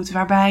niet toe doet.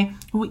 Waarbij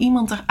hoe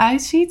iemand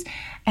eruit ziet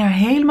er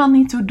helemaal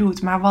niet toe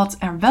doet. Maar wat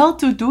er wel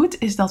toe doet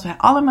is dat wij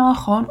allemaal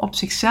gewoon op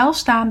zichzelf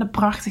staande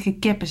prachtige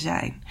kippen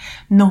zijn.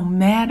 No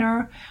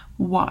matter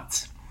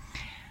what.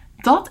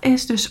 Dat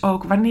is dus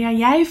ook wanneer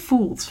jij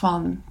voelt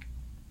van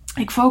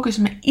ik focus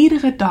me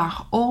iedere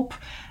dag op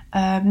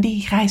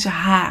die grijze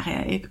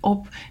haren,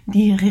 op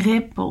die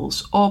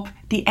rimpels, op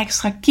die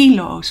extra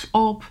kilo's,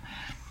 op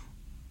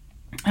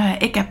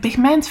ik heb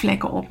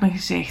pigmentvlekken op mijn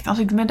gezicht. Als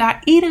ik me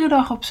daar iedere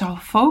dag op zou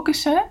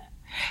focussen,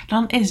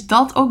 dan is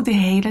dat ook de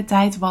hele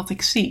tijd wat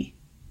ik zie.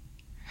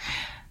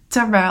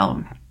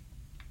 Terwijl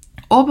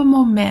op het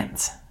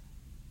moment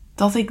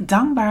dat ik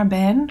dankbaar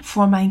ben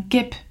voor mijn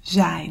kip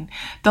zijn.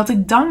 Dat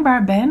ik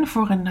dankbaar ben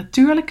voor een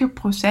natuurlijke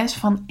proces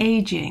van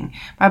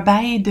aging.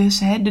 Waarbij je dus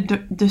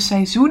de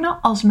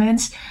seizoenen als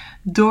mens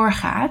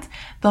doorgaat.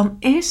 Dan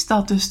is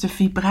dat dus de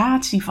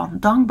vibratie van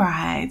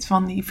dankbaarheid.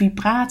 Van die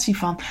vibratie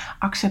van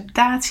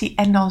acceptatie.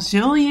 En dan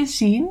zul je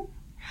zien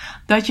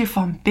dat je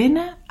van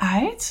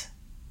binnenuit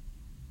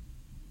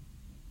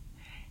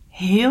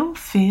heel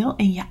veel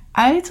in je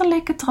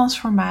uiterlijke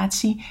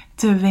transformatie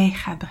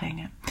teweeg gaat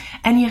brengen.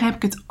 En hier heb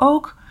ik het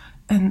ook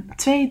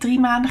 2-3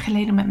 maanden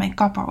geleden met mijn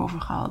kapper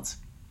over gehad.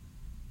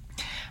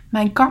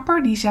 Mijn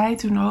kapper die zei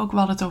toen ook, we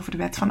hadden het over de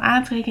wet van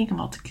aantrekking en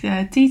wat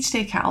ik teachte.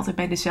 Ik ga altijd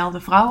bij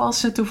dezelfde vrouw als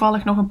ze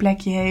toevallig nog een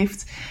plekje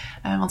heeft.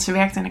 Want ze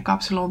werkt in een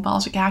kapsalon, maar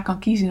als ik haar kan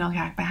kiezen dan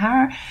ga ik bij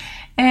haar.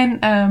 En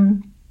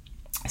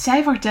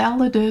zij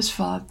vertelde dus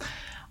van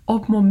op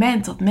het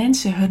moment dat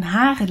mensen hun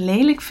haren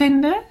lelijk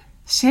vinden,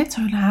 zit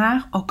hun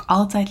haar ook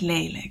altijd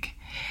lelijk.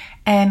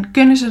 En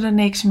kunnen ze er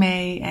niks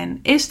mee? En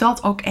is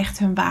dat ook echt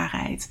hun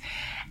waarheid?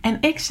 En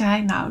ik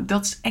zei, nou,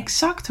 dat is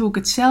exact hoe ik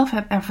het zelf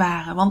heb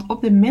ervaren. Want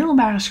op de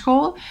middelbare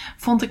school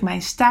vond ik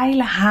mijn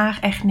stijle haar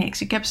echt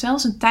niks. Ik heb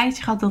zelfs een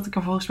tijdje gehad dat ik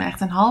er volgens mij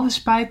echt een halve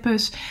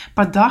spuitbus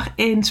per dag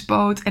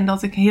inspoot. En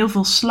dat ik heel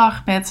veel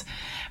slag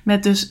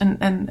met dus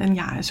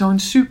zo'n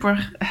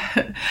super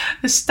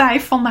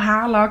stijf van de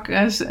haarlak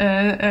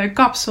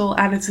kapsel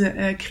aan het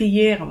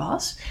creëren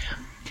was.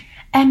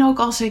 En ook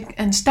als ik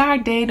een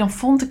staart deed, dan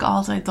vond ik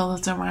altijd dat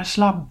het er maar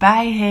slap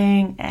bij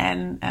hing.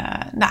 En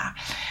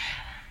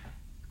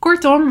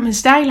kortom, mijn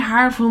stijle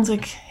haar vond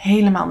ik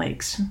helemaal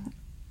niks.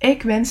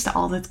 Ik wenste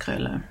altijd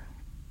krullen.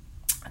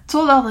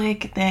 Totdat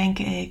ik denk,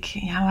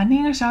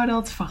 wanneer zou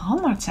dat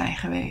veranderd zijn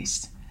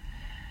geweest?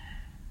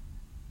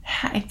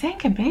 Ja, ik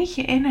denk een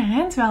beetje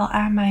inherent wel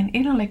aan mijn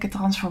innerlijke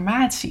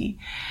transformatie.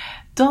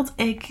 Dat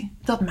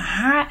mijn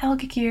haar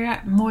elke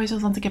keer mooi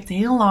zat, want ik heb het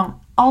heel lang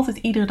altijd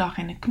iedere dag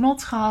in een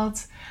knot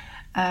gehad.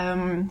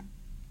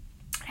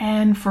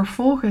 En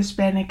vervolgens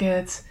ben ik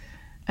het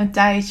een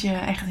tijdje,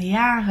 echt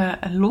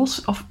jaren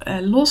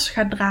los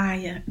gaan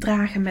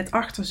dragen met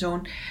achter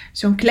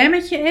zo'n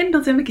klemmetje in.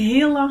 Dat heb ik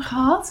heel lang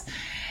gehad.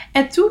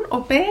 En toen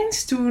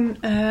opeens,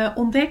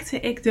 ontdekte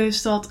ik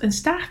dus dat een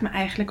staart me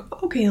eigenlijk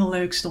ook heel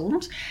leuk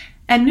stond.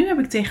 En nu heb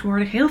ik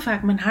tegenwoordig heel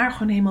vaak mijn haar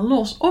gewoon helemaal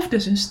los. Of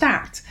dus een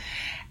staart.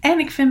 En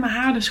ik vind mijn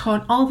haar dus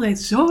gewoon altijd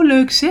zo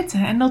leuk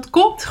zitten. En dat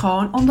komt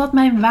gewoon omdat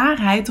mijn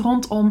waarheid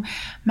rondom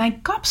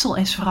mijn kapsel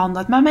is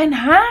veranderd. Maar mijn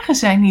haren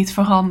zijn niet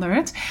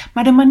veranderd.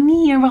 Maar de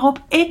manier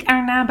waarop ik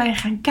ernaar ben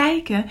gaan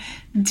kijken,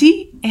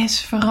 die is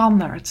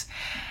veranderd.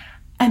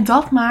 En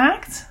dat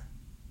maakt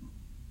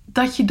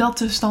dat je dat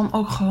dus dan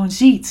ook gewoon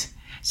ziet.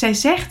 Zij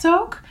zegt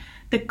ook,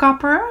 de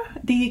kapper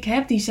die ik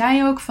heb, die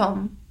zei ook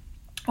van,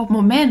 op het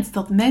moment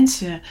dat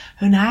mensen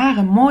hun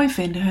haren mooi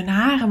vinden, hun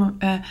haren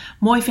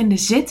mooi vinden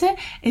zitten,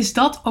 is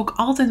dat ook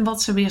altijd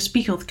wat ze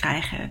weerspiegeld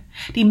krijgen.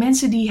 Die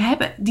mensen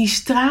die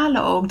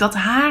stralen ook. Dat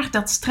haar,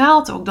 dat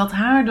straalt ook. Dat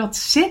haar, dat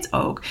zit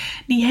ook.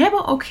 Die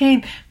hebben ook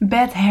geen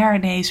bad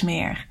hair days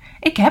meer.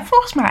 Ik heb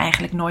volgens mij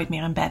eigenlijk nooit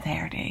meer een bad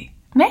hair day.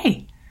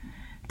 Nee,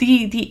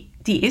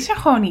 die is er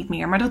gewoon niet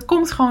meer. Maar dat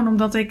komt gewoon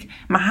omdat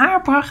ik mijn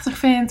haar prachtig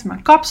vind,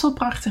 mijn kapsel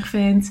prachtig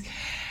vind.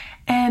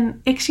 En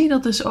ik zie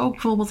dat dus ook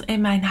bijvoorbeeld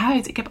in mijn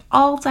huid. Ik heb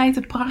altijd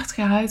een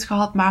prachtige huid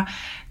gehad, maar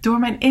door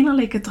mijn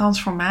innerlijke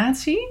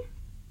transformatie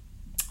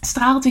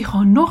straalt die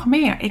gewoon nog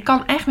meer. Ik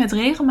kan echt met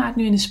regelmaat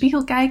nu in de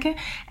spiegel kijken.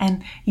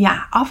 En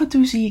ja, af en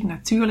toe zie ik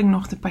natuurlijk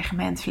nog de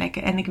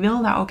pigmentvlekken. En ik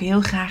wil daar ook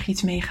heel graag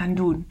iets mee gaan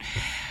doen.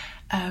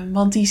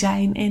 Want die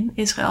zijn in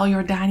Israël,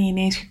 Jordanië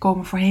ineens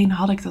gekomen. Voorheen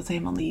had ik dat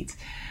helemaal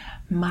niet.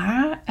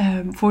 Maar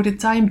voor de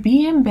time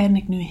being ben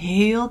ik nu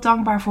heel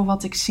dankbaar voor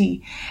wat ik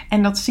zie.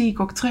 En dat zie ik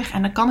ook terug.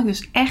 En dan kan ik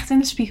dus echt in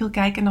de spiegel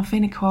kijken. En dan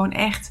vind ik gewoon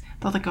echt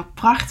dat ik er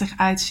prachtig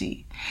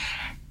uitzie.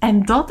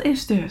 En dat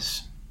is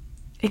dus,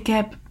 ik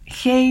heb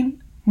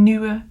geen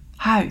nieuwe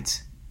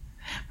huid.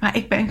 Maar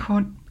ik ben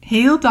gewoon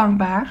heel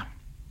dankbaar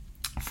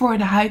voor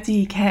de huid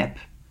die ik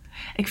heb.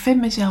 Ik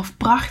vind mezelf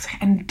prachtig.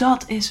 En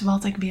dat is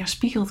wat ik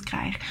weerspiegeld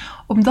krijg.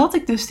 Omdat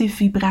ik dus die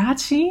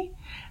vibratie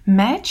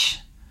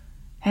match.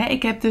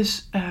 Ik heb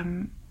dus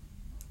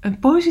een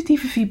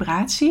positieve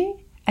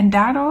vibratie en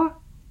daardoor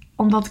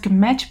omdat ik een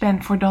match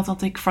ben voor dat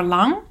wat ik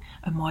verlang.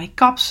 Een mooie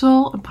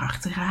kapsel, een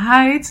prachtige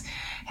huid.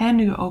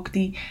 Nu ook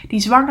die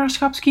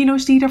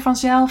zwangerschapskilo's die er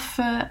vanzelf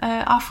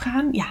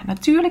afgaan. Ja,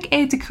 natuurlijk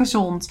eet ik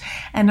gezond.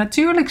 En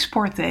natuurlijk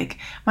sport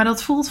ik. Maar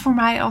dat voelt voor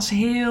mij als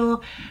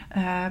heel...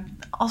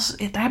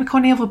 daar heb ik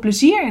gewoon heel veel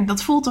plezier in.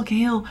 Dat voelt ook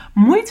heel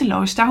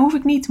moeiteloos. Daar hoef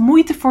ik niet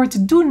moeite voor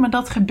te doen. Maar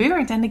dat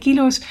gebeurt. En de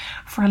kilo's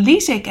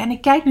verlies ik. En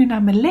ik kijk nu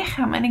naar mijn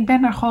lichaam. En ik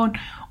ben er gewoon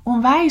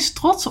onwijs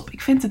trots op.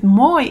 Ik vind het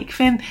mooi.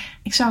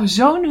 Ik zou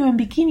zo nu een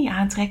bikini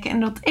aantrekken. En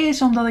dat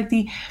is omdat ik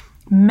die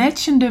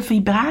matchende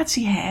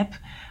vibratie heb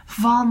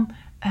van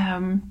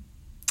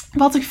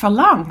wat ik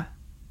verlang.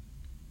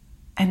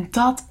 En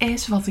dat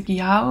is wat ik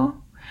jou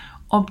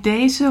op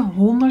deze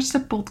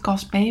 100ste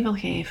podcast mee wil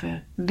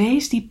geven.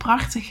 Wees die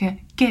prachtige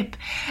kip.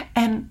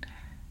 En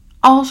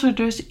als er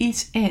dus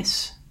iets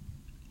is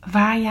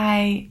waar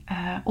jij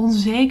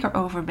onzeker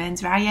over bent,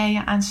 waar jij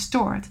je aan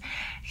stoort,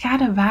 ga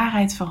de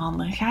waarheid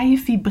veranderen. Ga je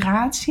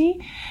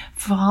vibratie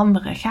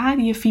veranderen. Ga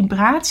je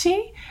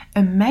vibratie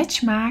een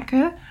match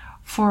maken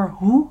voor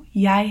hoe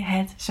jij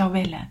het zou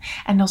willen.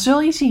 En dan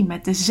zul je zien,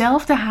 met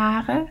dezelfde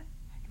haren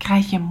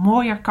krijg je een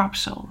mooier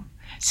kapsel.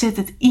 Zit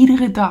het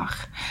iedere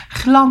dag.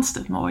 Glanst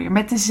het mooier.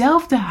 Met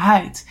dezelfde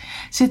huid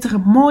zit er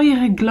een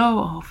mooiere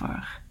glow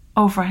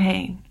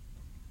overheen.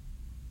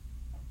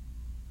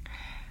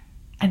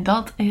 En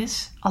dat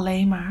is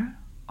alleen maar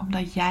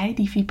omdat jij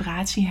die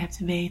vibratie hebt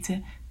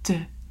weten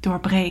te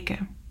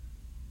doorbreken.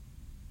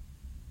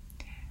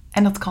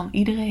 En dat kan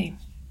iedereen.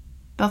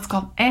 Dat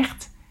kan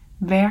echt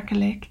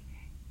werkelijk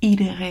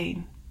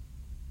iedereen.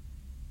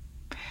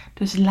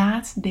 Dus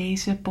laat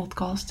deze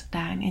podcast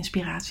daar een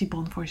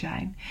inspiratiebron voor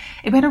zijn.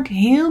 Ik ben ook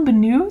heel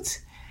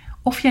benieuwd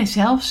of jij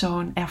zelf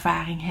zo'n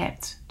ervaring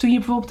hebt. Toen je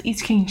bijvoorbeeld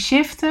iets ging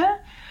shiften,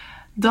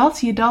 dat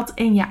je dat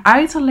in je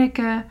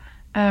uiterlijke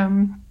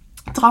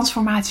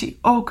transformatie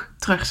ook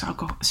terug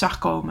zag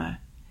komen.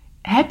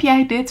 Heb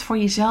jij dit voor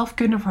jezelf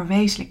kunnen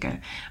verwezenlijken?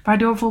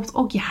 Waardoor bijvoorbeeld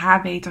ook je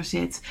haar beter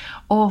zit.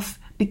 Of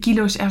de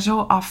kilo's er zo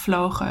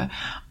afvlogen.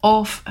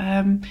 Of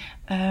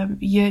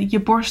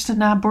je borsten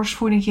na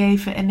borstvoeding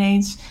geven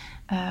ineens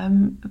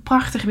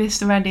prachtig wist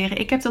te waarderen.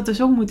 Ik heb dat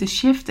dus ook moeten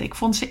shiften. Ik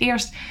vond ze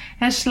eerst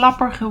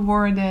slapper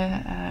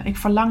geworden. Ik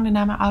verlangde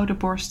naar mijn oude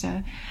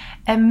borsten.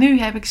 En nu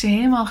heb ik ze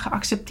helemaal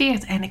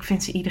geaccepteerd. En ik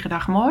vind ze iedere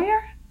dag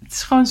mooier. Het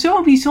is gewoon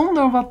zo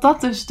bijzonder wat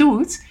dat dus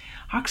doet.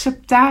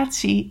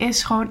 Acceptatie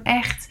is gewoon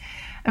echt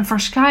een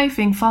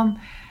verschuiving van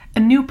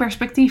een nieuw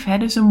perspectief.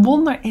 Dus een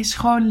wonder is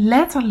gewoon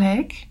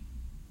letterlijk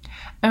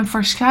een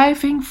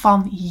verschuiving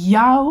van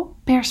jouw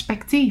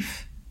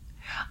perspectief.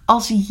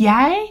 Als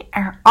jij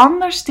er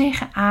anders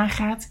tegenaan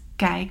gaat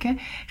kijken,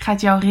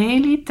 gaat jouw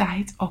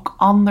realiteit ook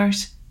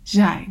anders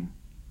zijn.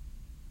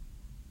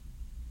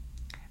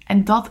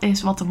 En dat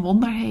is wat een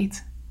wonder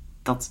heet.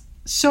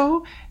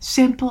 Zo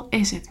simpel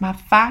is het. Maar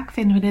vaak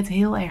vinden we dit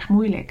heel erg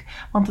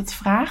moeilijk. Want het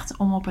vraagt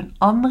om op een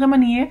andere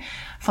manier,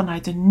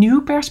 vanuit een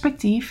nieuw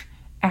perspectief,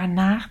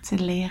 ernaar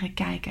te leren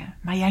kijken.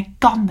 Maar jij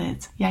kan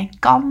dit. Jij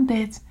kan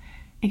dit.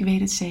 Ik weet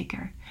het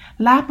zeker.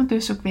 Laat me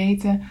dus ook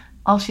weten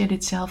als je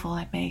dit zelf al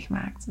hebt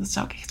meegemaakt. Dat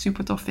zou ik echt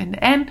super tof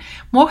vinden. En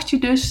mocht je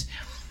dus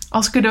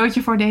als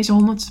cadeautje voor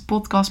deze 100ste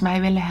podcast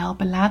mij willen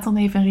helpen, laat dan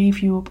even een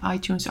review op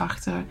iTunes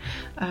achter.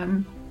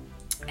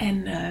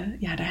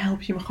 Daar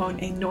help je me gewoon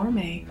enorm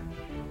mee.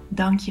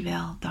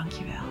 Dankjewel.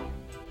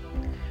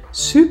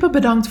 Super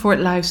bedankt voor het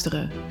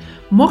luisteren.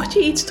 Mocht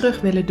je iets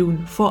terug willen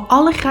doen voor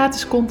alle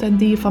gratis content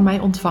die je van mij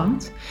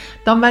ontvangt,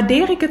 dan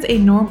waardeer ik het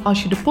enorm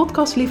als je de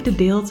podcastliefde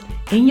deelt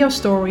in jouw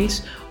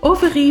stories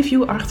of een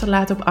review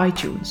achterlaat op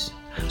iTunes.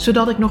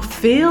 Zodat ik nog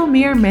veel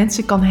meer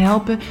mensen kan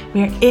helpen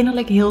weer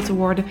innerlijk heel te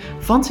worden,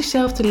 van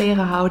zichzelf te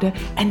leren houden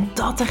en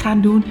dat te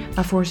gaan doen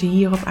waarvoor ze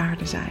hier op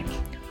aarde zijn.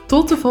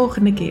 Tot de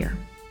volgende keer.